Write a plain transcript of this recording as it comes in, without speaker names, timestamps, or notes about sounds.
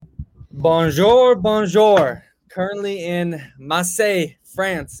Bonjour, bonjour. Currently in Marseille,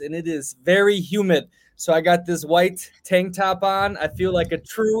 France, and it is very humid. So I got this white tank top on. I feel like a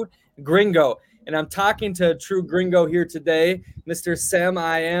true gringo. And I'm talking to a true gringo here today, Mr.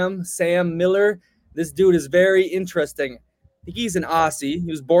 Sam Miller. This dude is very interesting. I think he's an Aussie.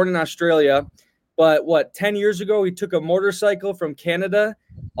 He was born in Australia, but 10 years ago, he took a motorcycle from Canada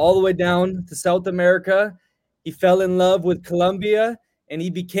all the way down to South America. He fell in love with Colombia and he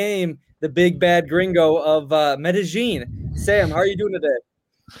became the big bad gringo of Medellin. Sam, how are you doing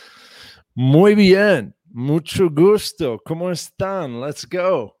today? Muy bien. Mucho gusto. ¿Cómo están? Let's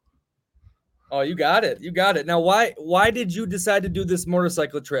go. Oh, you got it. You got it. Now, why did you decide to do this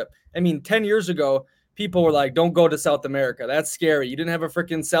motorcycle trip? I mean, 10 years ago, people were like, don't go to South America. That's scary. You didn't have a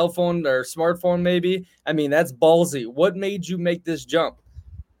freaking cell phone or smartphone, maybe. I mean, that's ballsy. What made you make this jump?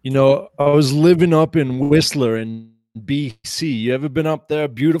 I was living up in Whistler in BC. You ever been up there?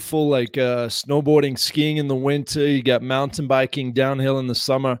 Beautiful, like snowboarding, skiing in the winter. You got mountain biking downhill in the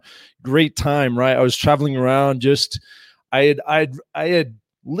summer. Great time, right? I was traveling around. I had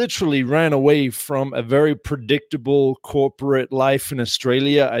literally ran away from a very predictable corporate life in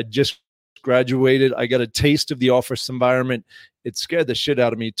Australia. I just graduated. I got a taste of the office environment. It scared the shit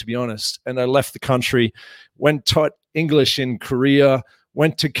out of me, to be honest. And I left the country, went taught English in Korea,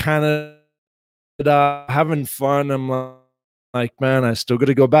 went to Canada, having fun. I'm like, man, I still got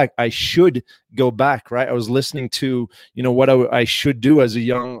to go back. I should go back, right? I was listening to, what I should do as a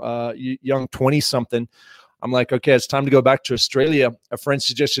young 20 something. I'm like, okay, it's time to go back to Australia. A friend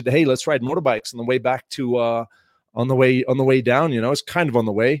suggested, hey, let's ride motorbikes on the way back to, on the way down. It's kind of on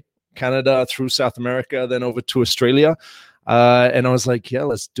the way, Canada through South America, then over to Australia. And I was like, yeah,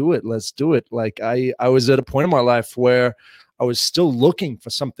 let's do it. Like I was at a point in my life where I was still looking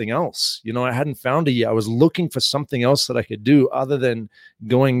for something else. I hadn't found it yet. I was looking for something else that I could do other than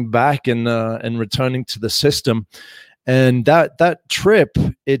going back and returning to the system. And that trip,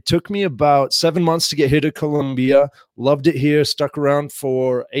 it took me about 7 months to get here to Colombia. Loved it here, stuck around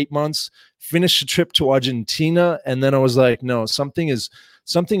for 8 months, finished the trip to Argentina. And then I was like, no, something is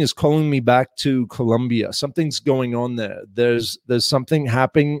calling me back to Colombia. Something's going on there. There's something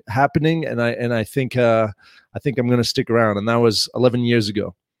happening. And I think I'm going to stick around. And that was 11 years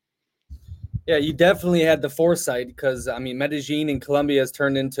ago. Yeah, you definitely had the foresight because, I mean, Medellin in Colombia has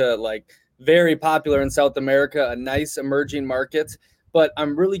turned into like very popular in South America, a nice emerging market. But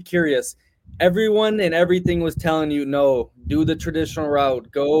I'm really curious. Everyone and everything was telling you, no, do the traditional route,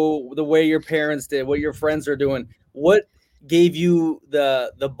 go the way your parents did, what your friends are doing. What gave you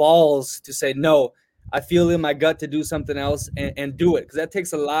the balls to say, no, I feel in my gut to do something else and do it? Because that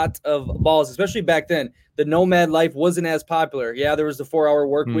takes a lot of balls, especially back then. The nomad life wasn't as popular. Yeah, there was the 4-hour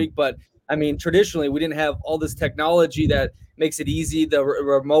work week, but I mean, traditionally, we didn't have all this technology that makes it easy, the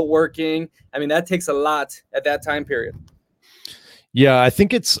remote working. I mean, that takes a lot at that time period. Yeah, I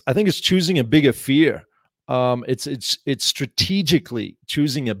think it's choosing a bigger fear. It's strategically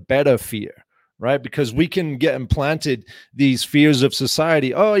choosing a better fear, right? Because we can get implanted these fears of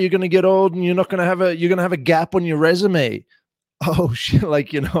society. Oh, you're going to get old and you're going to have a gap on your resume. Oh shit,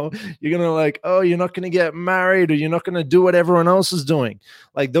 like, you're gonna like, oh, you're not gonna get married, or you're not gonna do what everyone else is doing.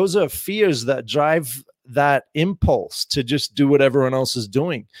 Like, those are fears that drive that impulse to just do what everyone else is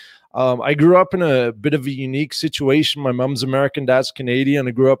doing. I grew up in a bit of a unique situation. My mom's American, dad's Canadian.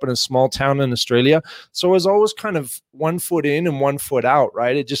 I grew up in a small town in Australia, so I was always kind of one foot in and one foot out,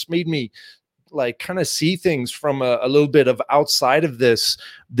 right? It just made me like kind of see things from a little bit of outside of this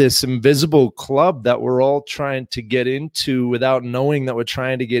invisible club that we're all trying to get into without knowing that we're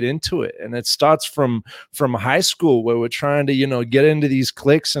trying to get into it. And it starts from high school, where we're trying to, get into these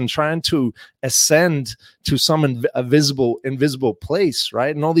cliques and trying to ascend to some invisible place,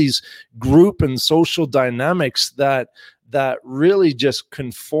 right? And all these group and social dynamics that really just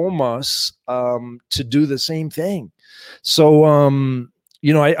conform us to do the same thing. So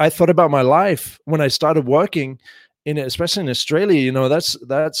I thought about my life when I started working especially in Australia. That's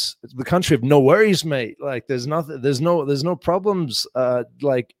the country of no worries, mate. Like, there's no problems,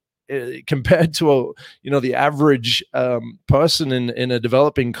 compared to the average person in a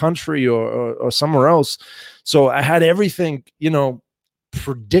developing country or somewhere else. So I had everything,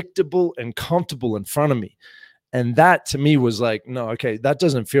 predictable and comfortable in front of me. And that to me was like, no, okay, that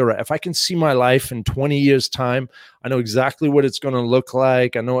doesn't feel right. If I can see my life in 20 years time, I know exactly what it's going to look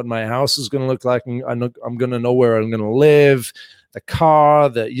like. I know what my house is going to look like. I know I'm going to know where I'm going to live, the car,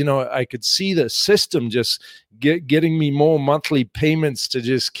 I could see the system just getting me more monthly payments to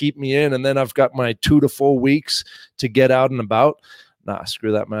just keep me in. And then I've got my 2 to 4 weeks to get out and about. Nah,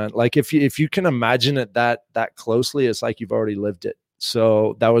 screw that, man. Like, if you can imagine it that closely, it's like you've already lived it.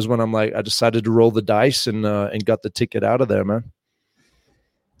 So that was when I decided to roll the dice and got the ticket out of there, man.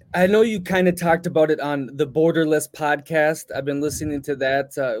 I know you kind of talked about it on the Borderless podcast. I've been listening to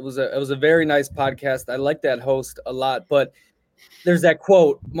that. It was a very nice podcast. I like that host a lot. But there's that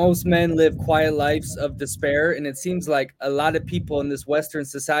quote: most men live quiet lives of despair. And it seems like a lot of people in this Western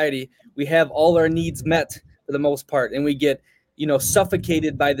society, we have all our needs met for the most part, and we get,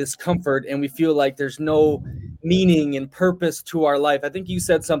 suffocated by this comfort, and we feel like there's no meaning and purpose to our life. I think you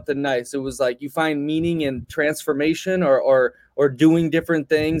said something nice. It was like you find meaning in transformation, or doing different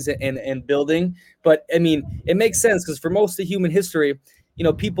things and building. But I mean, it makes sense, because for most of human history,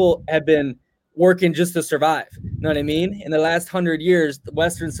 people have been working just to survive. You know what I mean? In the last 100 years, the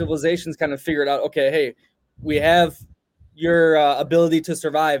Western civilizations kind of figured out, okay, hey, we have your ability to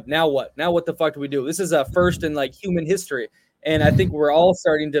survive. Now what? Now what the fuck do we do? This is a first in like human history, and I think we're all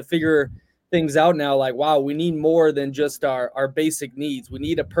starting to figure things out now. Like, wow, we need more than just our basic needs. We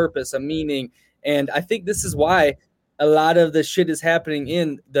need a purpose, a meaning, and I think this is why a lot of the shit is happening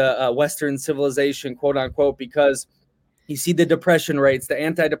in the Western civilization, quote unquote, because you see the depression rates, the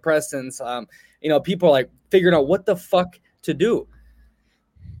antidepressants. People are like figuring out what the fuck to do.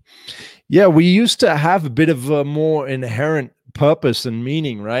 Yeah, we used to have a bit of a more inherent purpose and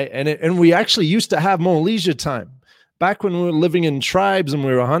meaning, right? And we actually used to have more leisure time. Back when we were living in tribes and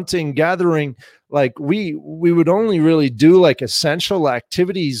we were hunting, gathering, like we would only really do like essential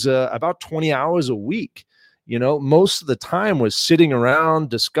activities about 20 hours a week. Most of the time was sitting around,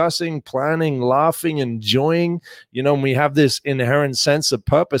 discussing, planning, laughing, enjoying, and we have this inherent sense of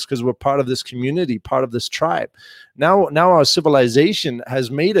purpose because we're part of this community, part of this tribe. Now our civilization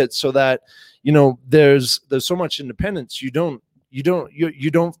has made it so that, there's so much independence. You're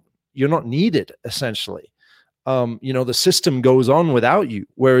not needed, essentially. The system goes on without you.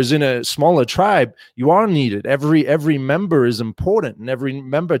 Whereas in a smaller tribe, you are needed. Every member is important, and every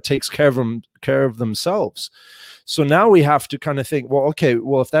member takes care of themselves. So now we have to kind of think, well, okay,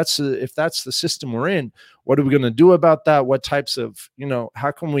 well, if that's the system we're in, what are we going to do about that? What types of,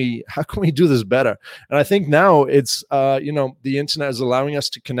 how can we do this better? And I think now it's, the internet is allowing us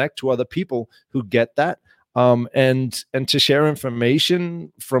to connect to other people who get that. And to share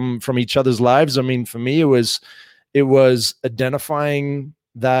information from each other's lives. I mean, for me, it was identifying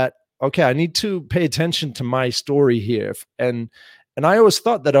that, okay, I need to pay attention to my story here. And I always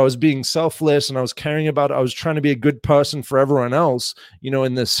thought that I was being selfless and I was caring about, I was trying to be a good person for everyone else,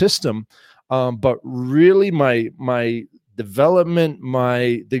 in this system. But really my development,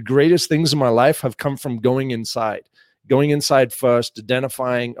 the greatest things in my life have come from going inside first,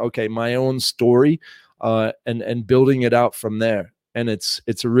 identifying, okay, my own story, and building it out from there. And it's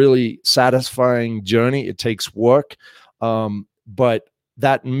a really satisfying journey. It takes work, but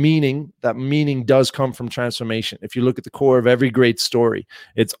that meaning does come from transformation. If you look at the core of every great story,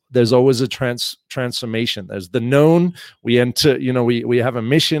 there's always a transformation. There's the known. We enter, we have a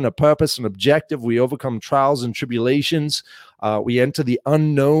mission, a purpose, an objective. We overcome trials and tribulations. We enter the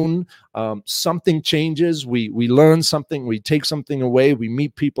unknown. Something changes. We learn something. We take something away. We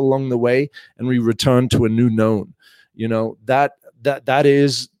meet people along the way, and we return to a new known. That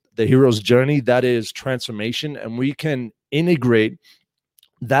is the hero's journey. That is transformation, and we can integrate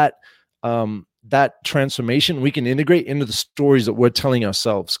that transformation. We can integrate into the stories that we're telling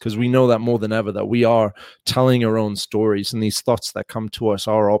ourselves, because we know that more than ever that we are telling our own stories, and these thoughts that come to us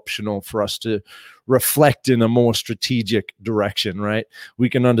are optional for us to reflect in a more strategic direction, right? We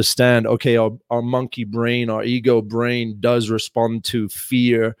can understand, okay, our monkey brain, our ego brain does respond to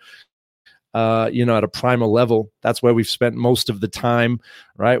fear, at a primal level. That's where we've spent most of the time,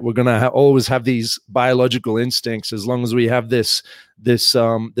 right? We're gonna always have these biological instincts. As long as we have this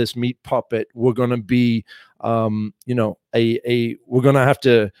meat puppet, we're gonna be, we're gonna have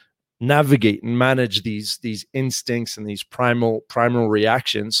to navigate and manage these instincts and these primal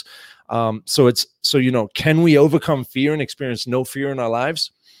reactions. Can we overcome fear and experience no fear in our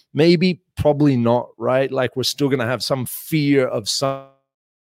lives? Maybe, probably not, right? Like, we're still gonna have some fear of something.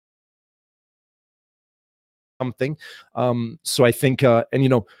 So I think, we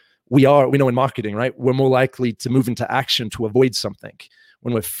know in marketing, right? We're more likely to move into action to avoid something.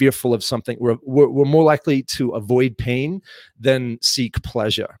 When we're fearful of something, we're more likely to avoid pain than seek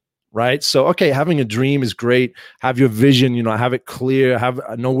pleasure, right? So, okay, having a dream is great. Have your vision, have it clear,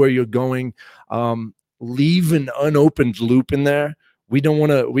 know where you're going. Leave an unopened loop in there. We don't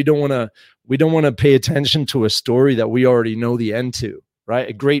want to pay attention to a story that we already know the end to, right?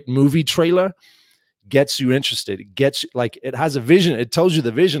 A great movie trailer gets you interested. It has a vision. It tells you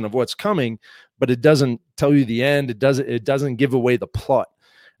the vision of what's coming, but it doesn't tell you the end. It doesn't give away the plot.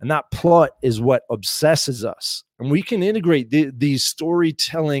 And that plot is what obsesses us. And we can integrate these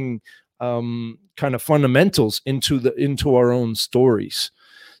storytelling kind of fundamentals into our own stories.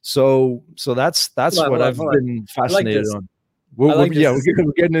 So that's what I've been I like fascinated this. on. I like this. Yeah,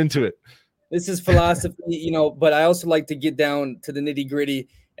 we're getting into it. This is philosophy, but I also like to get down to the nitty gritty,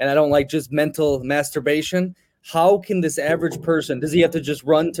 and I don't like just mental masturbation. How can this average person, does he have to just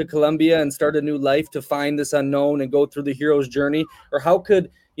run to Colombia and start a new life to find this unknown and go through the hero's journey? Or how could,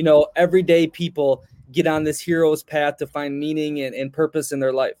 everyday people get on this hero's path to find meaning and purpose in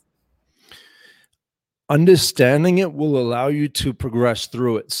their life? Understanding it will allow you to progress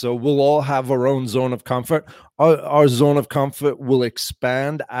through it. So we'll all have our own zone of comfort. Our zone of comfort will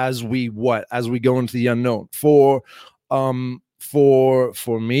expand as we go into the unknown. For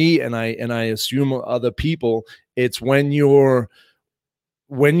me, and I assume other people, it's when you're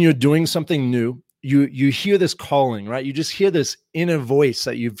doing something new, you hear this calling, right? You just hear this inner voice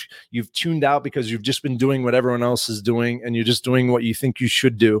that you've tuned out because you've just been doing what everyone else is doing, and you're just doing what you think you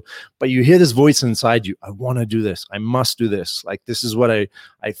should do. But you hear this voice inside you: I want to do this. I must do this. Like, this is what I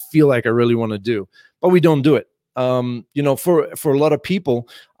feel like I really want to do. But we don't do it. For a lot of people,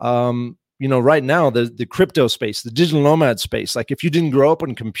 right now, the crypto space, the digital nomad space, like, if you didn't grow up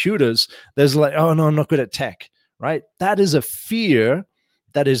on computers, there's like, oh no, I'm not good at tech, right? That is a fear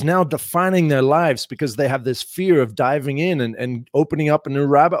that is now defining their lives, because they have this fear of diving in and opening up a new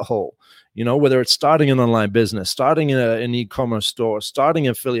rabbit hole, whether it's starting an online business, starting an e-commerce store, starting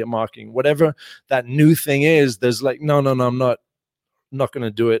affiliate marketing, whatever that new thing is. There's like, no, I'm not going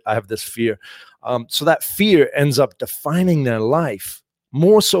to do it. I have this fear. So that fear ends up defining their life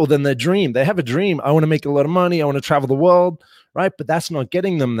more so than their dream. They have a dream. I want to make a lot of money. I want to travel the world, right? But that's not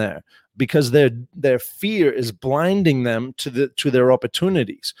getting them there, because their fear is blinding them to their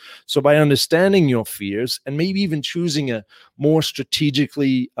opportunities. So by understanding your fears, and maybe even choosing a more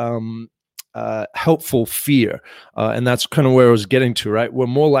strategically helpful fear, and that's kind of where I was getting to, right? We're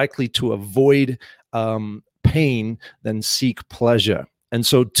more likely to avoid pain than seek pleasure. And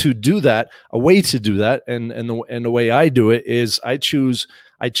so to do that, a way to do that, and the way I do it is I choose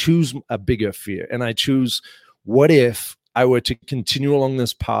a bigger fear, and I choose, what if I were to continue along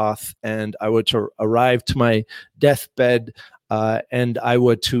this path and I were to arrive to my deathbed and I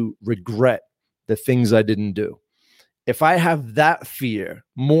were to regret the things I didn't do? If I have that fear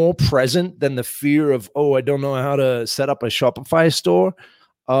more present than the fear of, oh, I don't know how to set up a Shopify store,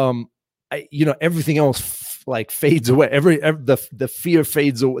 everything else fades away. The fear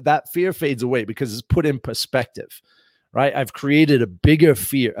fades away. That fear fades away because it's put in perspective. Right? I've created a bigger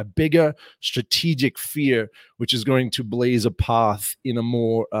fear, a bigger strategic fear, which is going to blaze a path in a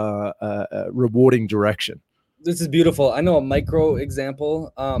more rewarding direction. This is beautiful. I know a micro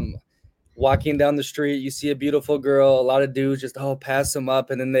example. Walking down the street, you see a beautiful girl, a lot of dudes just, pass them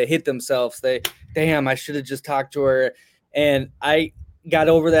up, and then they hit themselves. Damn, I should have just talked to her. And I got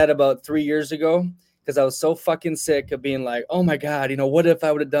over that about 3 years ago, because I was so fucking sick of being like, oh my God, what if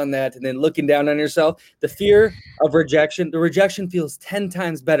I would have done that? And then looking down on yourself, the fear of rejection, the rejection feels 10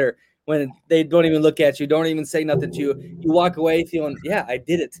 times better when they don't even look at you, don't even say nothing to you. You walk away feeling, yeah, I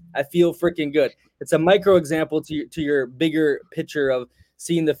did it. I feel freaking good. It's a micro example to your bigger picture of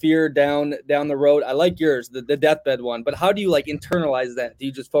seeing the fear down the road. I like yours, the deathbed one, but how do you internalize that? Do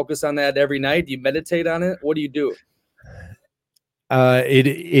you just focus on that every night? Do you meditate on it? What do you do?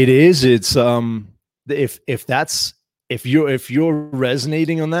 If you're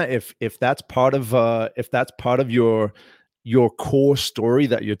resonating on that, if that's part of your core story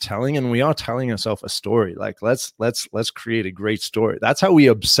that you're telling, and we are telling ourselves a story, like let's create a great story. That's how we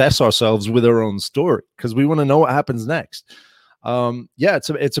obsess ourselves with our own story, because we want to know what happens next.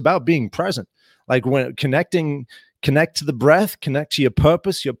 It's about being present. Like, when connect to the breath, connect to your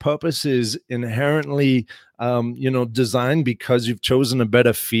purpose. Your purpose is inherently, designed because you've chosen a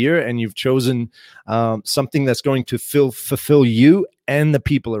better fear, and you've chosen something that's going to fulfill you and the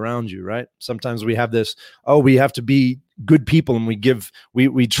people around you, right? Sometimes we have this, we have to be good people, and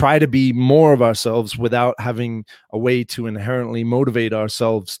we try to be more of ourselves without having a way to inherently motivate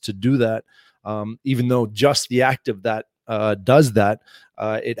ourselves to do that. Even though just the act of that does that,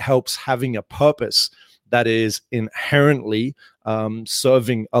 it helps having a purpose that is inherently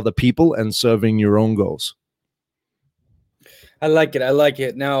serving other people and serving your own goals. I like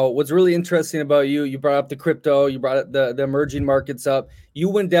it. Now, what's really interesting about you brought up the crypto, you brought up the emerging markets up. You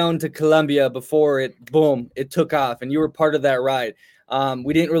went down to Colombia before it took off, and you were part of that ride.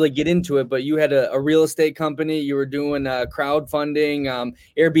 We didn't really get into it, but you had a real estate company. You were doing crowdfunding,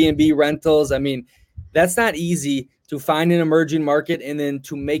 Airbnb rentals. I mean, that's not easy to find an emerging market and then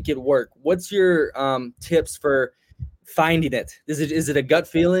to make it work. What's your tips for finding it? Is it a gut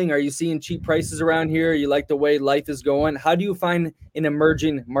feeling? Are you seeing cheap prices around here? You like the way life is going? How do you find an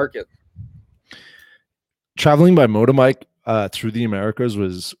emerging market? Traveling by motorbike through the Americas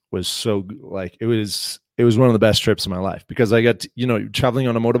was so like it was one of the best trips of my life because I got traveling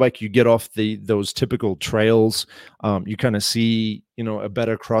on a motorbike, you get off those typical trails, you kind of see a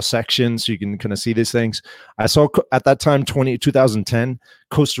better cross section, so you can kind of see these things. I saw at that time 2010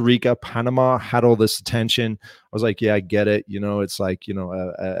 Costa Rica, Panama had all this attention. I was like, yeah, I get it. It's like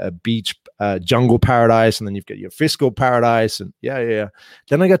a beach jungle paradise, and then you've got your fiscal paradise, and yeah.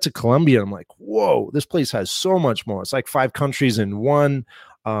 Then I got to Colombia, and I'm like, whoa, this place has so much more. It's like 5 countries in one.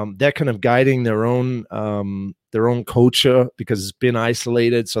 They're kind of guiding their own culture because it's been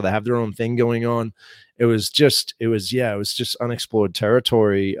isolated, so they have their own thing going on. It was just unexplored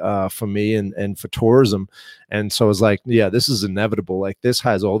territory for me and for tourism, and so I was like, yeah, this is inevitable. Like this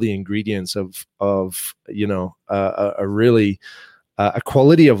has all the ingredients of a really a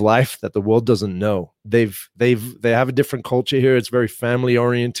quality of life that the world doesn't know. They have a different culture here. It's very family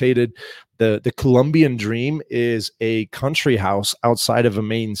orientated. The Colombian dream is a country house outside of a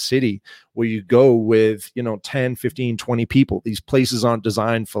main city where you go with 10, 15, 20 people. These places aren't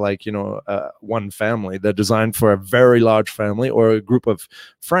designed for like one family. They're designed for a very large family or a group of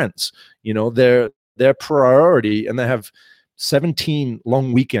friends. Their priority, and they have 17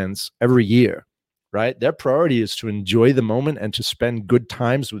 long weekends every year, right? Their priority is to enjoy the moment and to spend good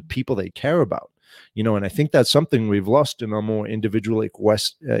times with people they care about. And I think that's something we've lost in our more individualistic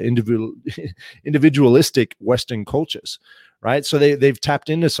Western cultures, right? So they've tapped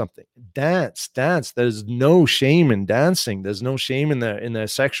into something. Dance. There's no shame in dancing. There's no shame in their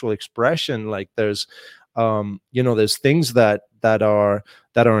sexual expression. Like there's there's things that are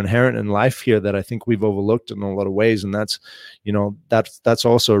inherent in life here that I think we've overlooked in a lot of ways, and that's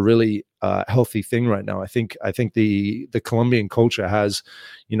also a really healthy thing right now. I think the Colombian culture has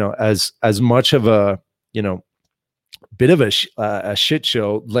as much of a bit of a shit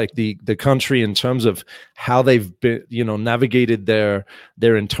show like the country in terms of how they've been navigated their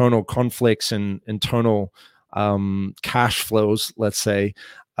internal conflicts and internal cash flows, let's say.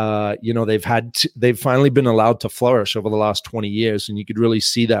 They've finally been allowed to flourish over the last 20 years, and you could really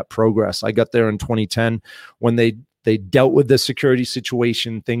see that progress. I got there in 2010 when they dealt with the security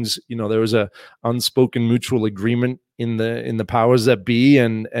situation. Things, there was a unspoken mutual agreement in the powers that be,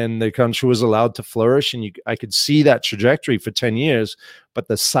 and the country was allowed to flourish. And I could see that trajectory for 10 years, but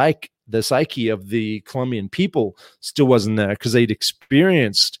the psyche of the Colombian people still wasn't there because they'd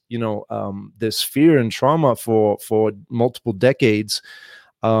experienced, this fear and trauma for multiple decades.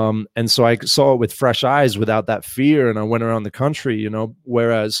 And so I saw it with fresh eyes without that fear. And I went around the country,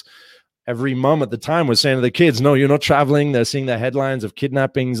 whereas every mom at the time was saying to the kids, no, you're not traveling. They're seeing the headlines of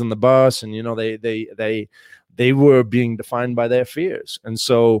kidnappings on the bus. And, they were being defined by their fears. And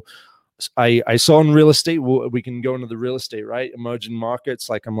so I saw in real estate, we can go into the real estate, right? Emerging markets.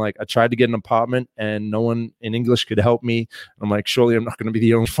 I tried to get an apartment and no one in English could help me. I'm like, surely I'm not going to be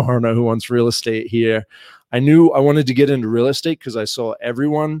the only foreigner who wants real estate here. I knew I wanted to get into real estate because I saw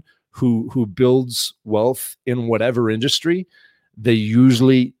everyone who builds wealth in whatever industry, they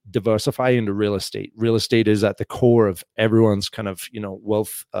usually diversify into real estate. Real estate is at the core of everyone's kind of,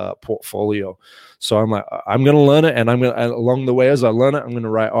 wealth portfolio. So I'm like, I'm going to learn it. And along the way, as I learn it, I'm going to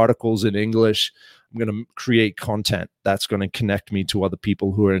write articles in English. I'm going to create content that's going to connect me to other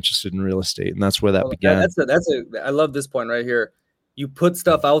people who are interested in real estate. And that's where that began. I love this point right here. You put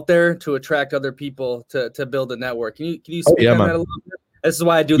stuff out there to attract other people to build a network. Can you speak on that a little bit? This is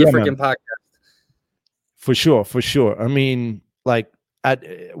why I do the freaking podcast. For sure. I mean, like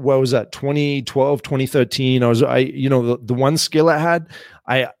what was that, 2012, 2013, the one skill I had,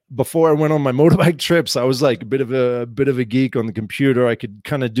 before I went on my motorbike trips, I was like a bit of a geek on the computer. I could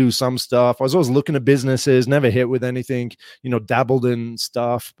kind of do some stuff. I was always looking at businesses, never hit with anything, dabbled in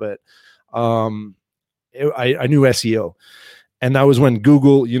stuff, but I knew SEO. And that was when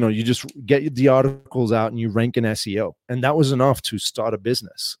Google, you just get the articles out and you rank in SEO. And that was enough to start a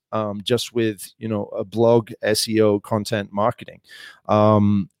business, just with, a blog, SEO, content marketing.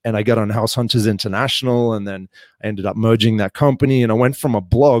 And I got on House Hunters International, and then I ended up merging that company. And I went from a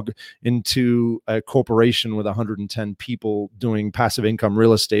blog into a corporation with 110 people doing passive income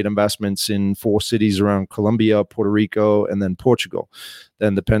real estate investments in 4 cities around Colombia, Puerto Rico, and then Portugal.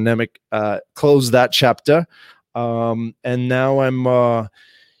 Then the pandemic closed that chapter. And now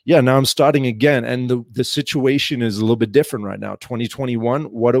I'm starting again. And the situation is a little bit different right now.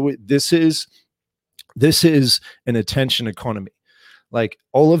 2021, this is an attention economy. Like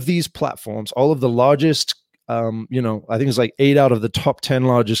all of these platforms, all of the largest I think it's like 8 out of the top 10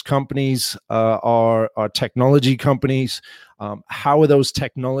 largest companies are technology companies. How are those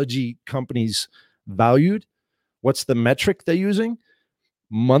technology companies valued? What's the metric they're using?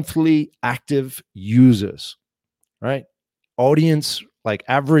 Monthly active users, right? Audience, like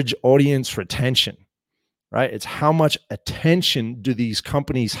average audience retention, right? It's how much attention do these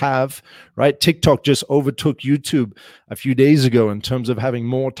companies have, right? TikTok just overtook YouTube a few days ago in terms of having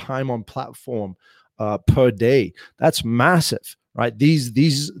more time on platform per day. That's massive, right?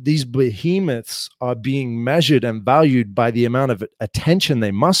 These behemoths are being measured and valued by the amount of attention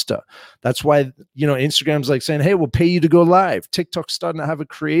they muster. That's why, Instagram's like saying, hey, we'll pay you to go live. TikTok's starting to have a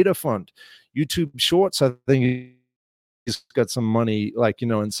creator fund. YouTube Shorts, I think, has got some money,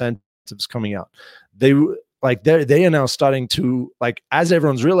 incentives coming out. They are now starting to, like, as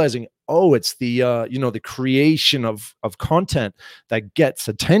everyone's realizing, oh, it's the the creation of content that gets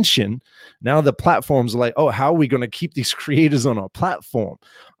attention. Now the platforms are like, oh, how are we going to keep these creators on our platform?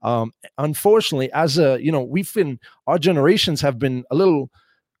 Unfortunately, as our generations have been a little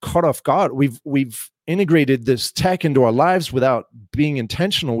caught off guard. We've integrated this tech into our lives without being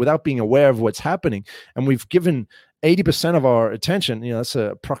intentional, without being aware of what's happening, and we've given 80% of our attention, that's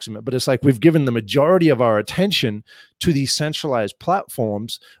approximate, but it's like we've given the majority of our attention to these centralized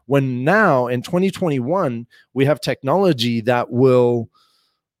platforms, when now in 2021, we have technology that will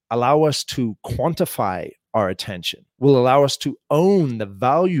allow us to quantify our attention, will allow us to own the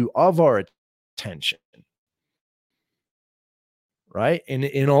value of our attention, right?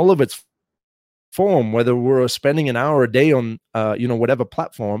 In all of its form, whether we're spending an hour a day on whatever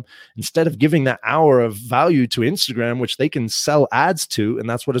platform, instead of giving that hour of value to Instagram, which they can sell ads to, and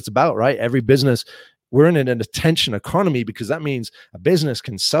that's what it's about, right? Every business, we're in an attention economy, because that means a business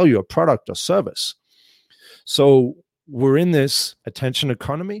can sell you a product or service. So we're in this attention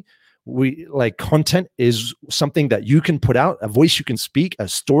economy. We like content is something that you can put out, a voice you can speak, a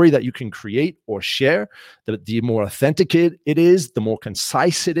story that you can create or share. The more authentic it is, the more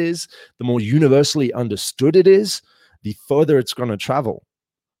concise it is, the more universally understood it is, the further it's going to travel.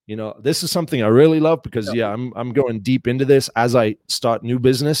 This is something I really love, because I'm going deep into this as I start new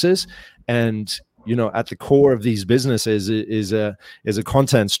businesses. And at the core of these businesses is a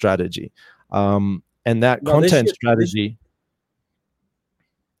content strategy, and that content strategy.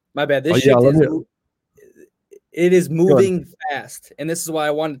 My bad. This it is moving fast. And this is why I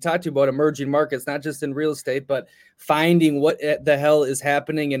wanted to talk to you about emerging markets, not just in real estate, but finding what the hell is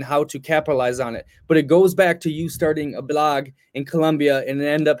happening and how to capitalize on it. But it goes back to you starting a blog in Colombia and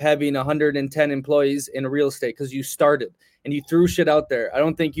end up having 110 employees in real estate because you started and you threw shit out there. I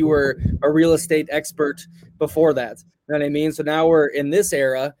don't think you were a real estate expert before that. You know what I mean? So now we're in this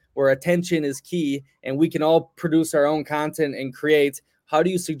era where attention is key and we can all produce our own content and create. How do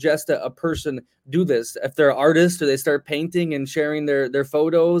you suggest a person do this? If they're artists, do they start painting and sharing their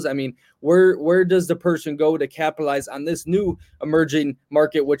photos? I mean, where does the person go to capitalize on this new emerging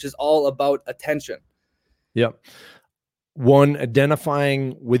market, which is all about attention? Yep. One,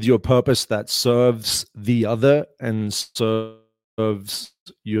 identifying with your purpose that serves the other and serves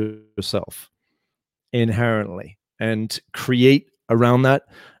yourself inherently, and create around that.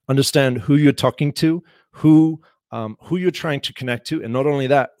 Understand who you're talking to, who you're trying to connect to, and not only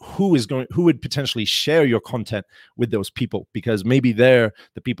that, who would potentially share your content with those people, because maybe they're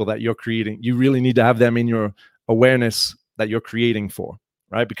the people that you're creating. You really need to have them in your awareness that you're creating for,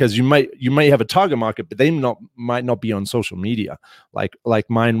 right? Because you might have a target market, but they might not be on social media like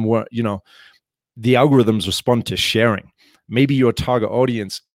mine were. The algorithms respond to sharing. Maybe your target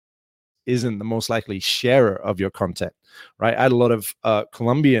audience isn't the most likely sharer of your content, right? I had a lot of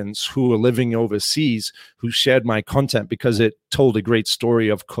Colombians who were living overseas who shared my content because it told a great story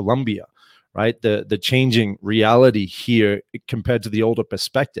of Colombia, right? The changing reality here compared to the older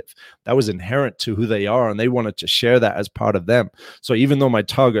perspective that was inherent to who they are, and they wanted to share that as part of them. So even though my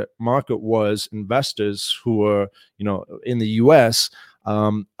target market was investors who were, in the US,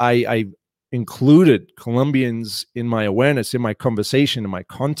 I included Colombians in my awareness, in my conversation, in my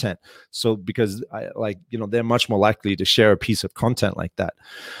content. So because they're much more likely to share a piece of content like that.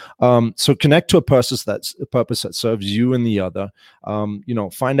 So connect to a purpose that serves you and the other.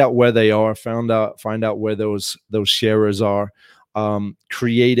 Find out where they are. Find out where those sharers are.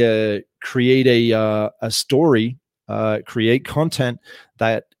 Create a story. Create content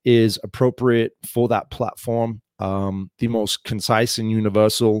that is appropriate for that platform. The most concise and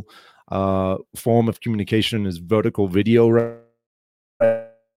universal form of communication is vertical video right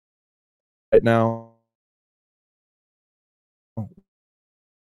now.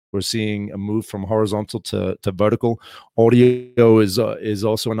 We're seeing a move from horizontal to vertical. Audio is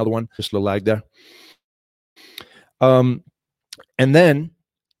also another one. Just a little lag there. Um, and then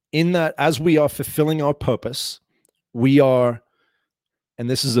in that, as we are fulfilling our purpose, we are, and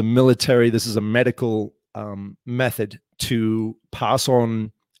this is a medical method to pass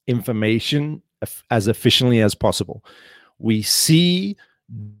on information as efficiently as possible. We see,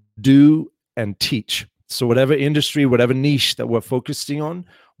 do, and teach. So whatever industry, whatever niche that we're focusing on,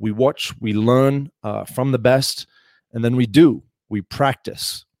 we watch, we learn from the best, and then we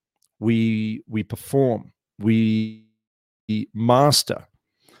practice, we perform, we master,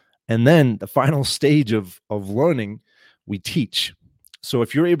 and then the final stage of learning, we teach. So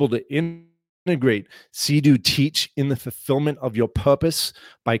if you're able to integrate see, do, teach in the fulfillment of your purpose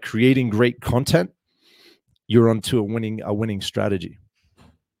by creating great content, you're onto a winning strategy.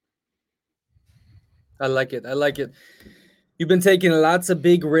 I like it. I like it. You've been taking lots of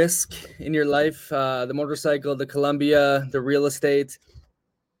big risk in your life, the motorcycle, the Columbia, the real estate.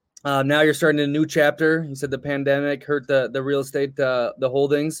 Now you're starting a new chapter. You said the pandemic hurt the real estate, the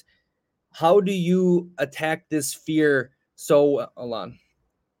holdings. How do you attack this fear? So, Alon.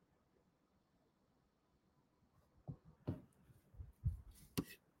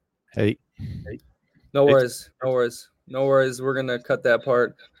 Hey. No worries. No worries. No worries. We're going to cut that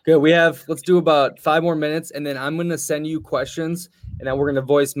part. Good. Let's do about 5 more minutes, and then I'm going to send you questions, and then we're going to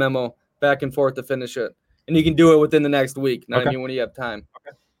voice memo back and forth to finish it. And you can do it within the next week. You know what I mean? When you have time.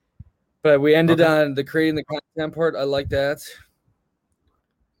 Okay. But we ended on the creating the content part. I like that.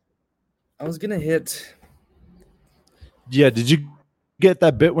 I was going to hit. Yeah. Did you get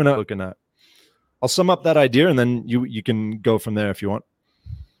that bit when I'm looking at? I'll sum up that idea, and then you can go from there if you want.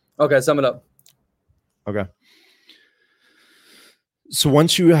 Okay. Sum it up. Okay. So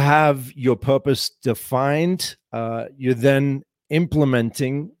once you have your purpose defined, you're then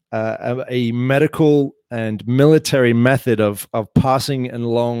implementing a medical and military method of passing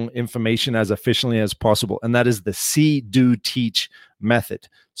along information as efficiently as possible. And that is the see, do, teach method.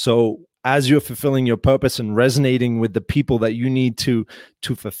 So as you're fulfilling your purpose and resonating with the people that you need to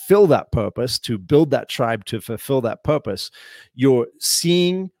fulfill that purpose, to build that tribe, to fulfill that purpose, you're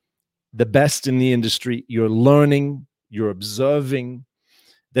seeing the best in the industry, you're learning, you're observing,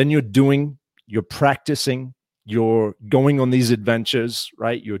 then you're practicing, you're going on these adventures,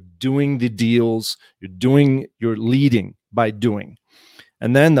 right? You're doing the deals, you're leading by doing.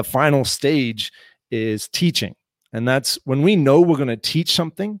 And then the final stage is teaching. And that's when we know we're going to teach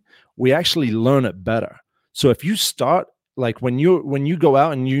something, we actually learn it better. So if you start, like when you go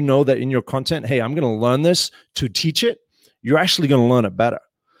out and you know that in your content, hey, I'm going to learn this to teach it, you're actually going to learn it better.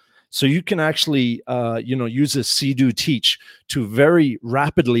 So you can actually, use a see, do, teach to very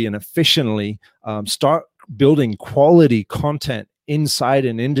rapidly and efficiently start building quality content inside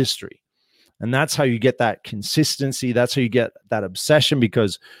an industry. And that's how you get that consistency. That's how you get that obsession,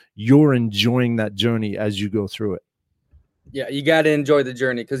 because you're enjoying that journey as you go through it. Yeah, you got to enjoy the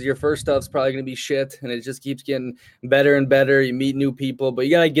journey, because your first stuff's probably going to be shit, and it just keeps getting better and better. You meet new people, but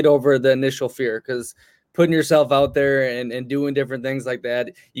you got to get over the initial fear, because putting yourself out there and doing different things like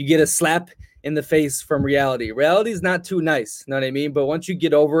that, you get a slap in the face from reality. Reality is not too nice, you know what I mean? But once you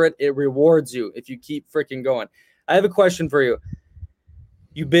get over it, it rewards you if you keep freaking going. I have a question for you.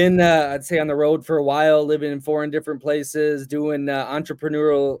 You've been, I'd say, on the road for a while, living in 4 different places, doing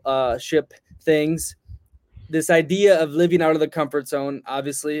entrepreneurship things. This idea of living out of the comfort zone,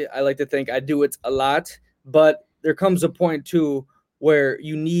 obviously, I like to think I do it a lot, but there comes a point too where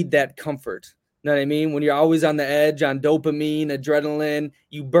you need that comfort. You know what I mean? When you're always on the edge, on dopamine, adrenaline,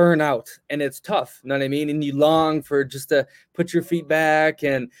 you burn out, and it's tough. You know what I mean? And you long for just to put your feet back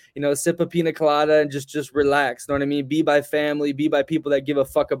and, sip a pina colada and just relax. You know what I mean? Be by family, be by people that give a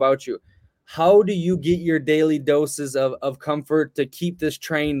fuck about you. How do you get your daily doses of comfort to keep this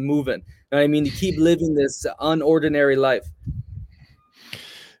train moving? You know what I mean? To keep living this unordinary life.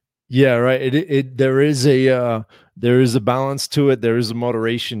 Yeah, right. There is a balance to it. There is a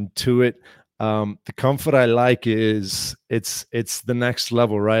moderation to it. The comfort I like is it's the next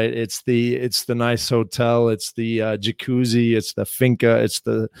level, right? It's the nice hotel, it's the jacuzzi, it's the finca, it's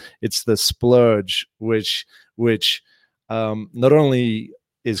the splurge, which not only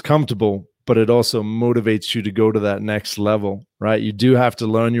is comfortable, but it also motivates you to go to that next level, right? You do have to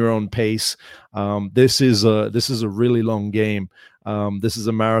learn your own pace. This is a really long game. This is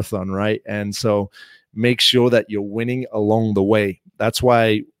a marathon, right? And so make sure that you're winning along the way. That's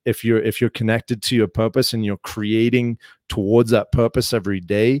why if you're connected to your purpose and you're creating towards that purpose every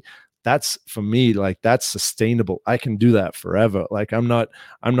day, that's, for me, like, that's sustainable. I can do that forever. Like, I'm not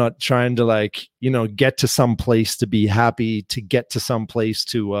trying to get to some place to be happy, to get to some place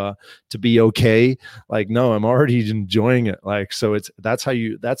to be okay. Like, no, I'm already enjoying it. Like, so that's how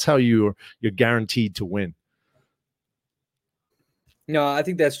you're guaranteed to win. No, I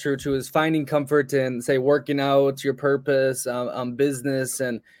think that's true too. Is finding comfort in, say, working out, your purpose, business,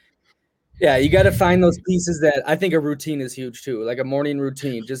 and yeah, you got to find those pieces. That I think a routine is huge too, like a morning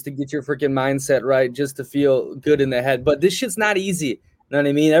routine, just to get your freaking mindset right, just to feel good in the head. But this shit's not easy. You know what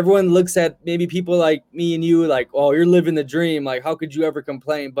I mean? Everyone looks at maybe people like me and you, like, oh, you're living the dream. Like, how could you ever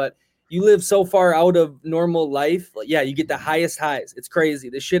complain? But you live so far out of normal life. Like, yeah, you get the highest highs. It's crazy.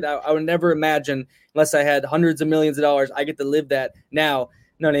 This shit I would never imagine unless I had hundreds of millions of dollars. I get to live that now.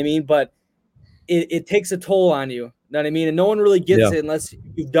 You know what I mean? But it takes a toll on you. You know what I mean? And no one really gets Yeah. it unless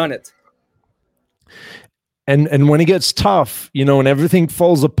you've done it. And when it gets tough, you know, and everything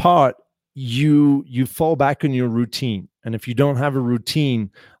falls apart, you fall back in your routine. And if you don't have a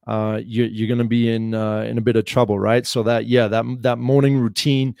routine, you're going to be in a bit of trouble, right? So that morning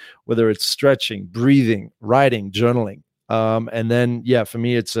routine, whether it's stretching, breathing, writing, journaling, and then for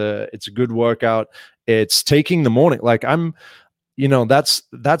me it's a good workout. It's taking the morning, like I'm, you know, that's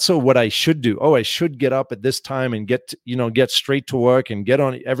what I should do. Oh, I should get up at this time and get straight to work and get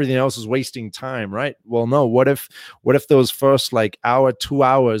on. Everything else is wasting time, right? Well, no. What if those first like hour, 2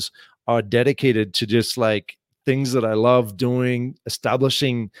 hours are dedicated to just like things that I love doing,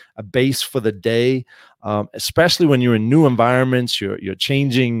 establishing a base for the day, especially when you're in new environments, you're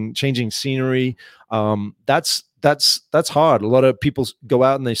changing scenery. That's hard. A lot of people go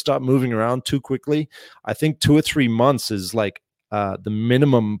out and they start moving around too quickly. I think 2 or 3 months is like the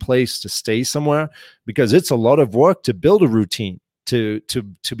minimum place to stay somewhere, because it's a lot of work to build a routine, to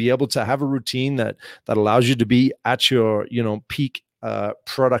be able to have a routine that allows you to be at your, you know, peak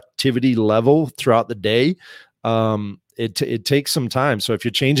productivity level throughout the day. It takes some time. So if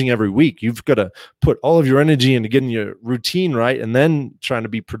you're changing every week, you've got to put all of your energy into getting your routine right, and then trying to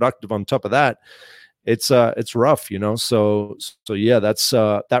be productive on top of that. It's rough, you know. So yeah, that's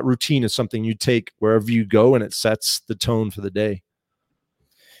that routine is something you take wherever you go, and it sets the tone for the day.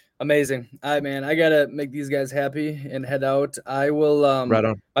 Amazing. Man, I gotta make these guys happy and head out. I will Right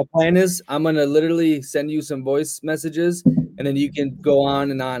on. my plan is I'm gonna literally send you some voice messages, and then you can go on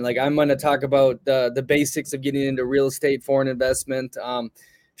and on. Like, I'm gonna talk about the basics of getting into real estate, foreign investment.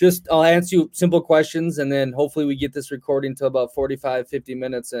 Just I'll answer you simple questions, and then hopefully we get this recording to about 45, 50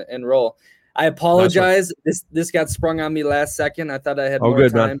 minutes and roll. I apologize. This got sprung on me last second. I thought I had more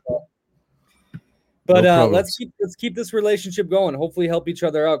time. But no let's keep this relationship going. Hopefully help each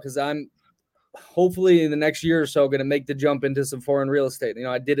other out, because I'm hopefully in the next year or so going to make the jump into some foreign real estate. You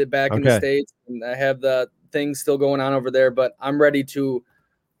know, I did it back in the States, and I have the things still going on over there, but I'm ready to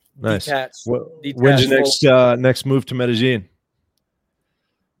detach. When's your next move to Medellin?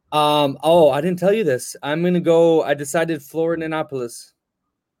 I didn't tell you this. I'm going to go. I decided Florianopolis.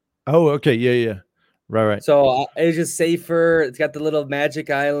 Oh, okay. Yeah. Right. So it's just safer. It's got the little magic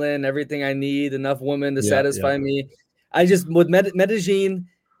island, everything I need, enough women to satisfy me. I just, with Medellin,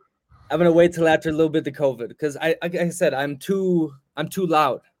 I'm going to wait till after a little bit of COVID, because like I said, I'm too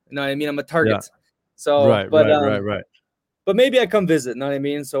loud. You know what I mean? I'm a target. Yeah. So, right. But maybe I come visit. You know what I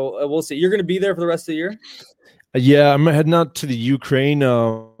mean? So we'll see. You're going to be there for the rest of the year? Yeah, I'm heading out to the Ukraine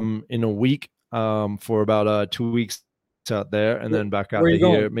in a week for about 2 weeks out there, and then back out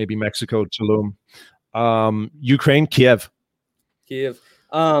here, maybe Mexico, Tulum. Ukraine, Kiev.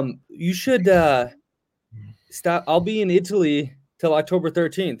 You should stop. I'll be in Italy till October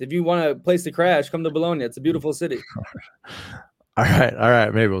 13th. If you want a place to crash, come to Bologna. It's a beautiful city. All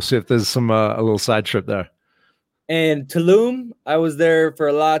right. Maybe we'll see if there's some a little side trip there. And Tulum, I was there for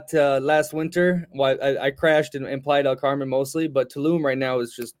a lot last winter. Well, I crashed in Playa del Carmen mostly, but Tulum right now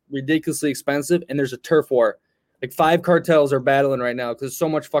is just ridiculously expensive, and there's a turf war. Like 5 cartels are battling right now because so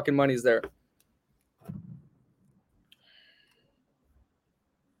much fucking money's there.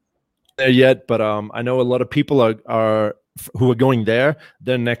 There yet, but I know a lot of people are who are going there.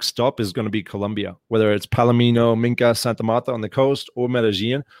 Their next stop is going to be Colombia, whether it's Palomino, Minca, Santa Marta on the coast, or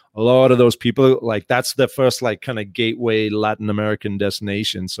Medellin. A lot of those people, like, that's their first like kind of gateway Latin American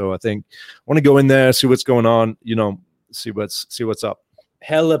destination. So I think I want to go in there, see what's going on, you know, see what's up.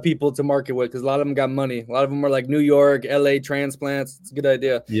 Hella people to market with, because a lot of them got money. A lot of them are like New York, LA transplants. It's a good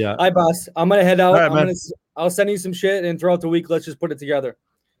idea. Yeah. Hi, boss. I'm gonna head out. Right, I'll send you some shit, and throughout the week, let's just put it together.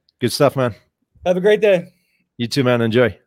 Good stuff, man. Have a great day. You too, man. Enjoy.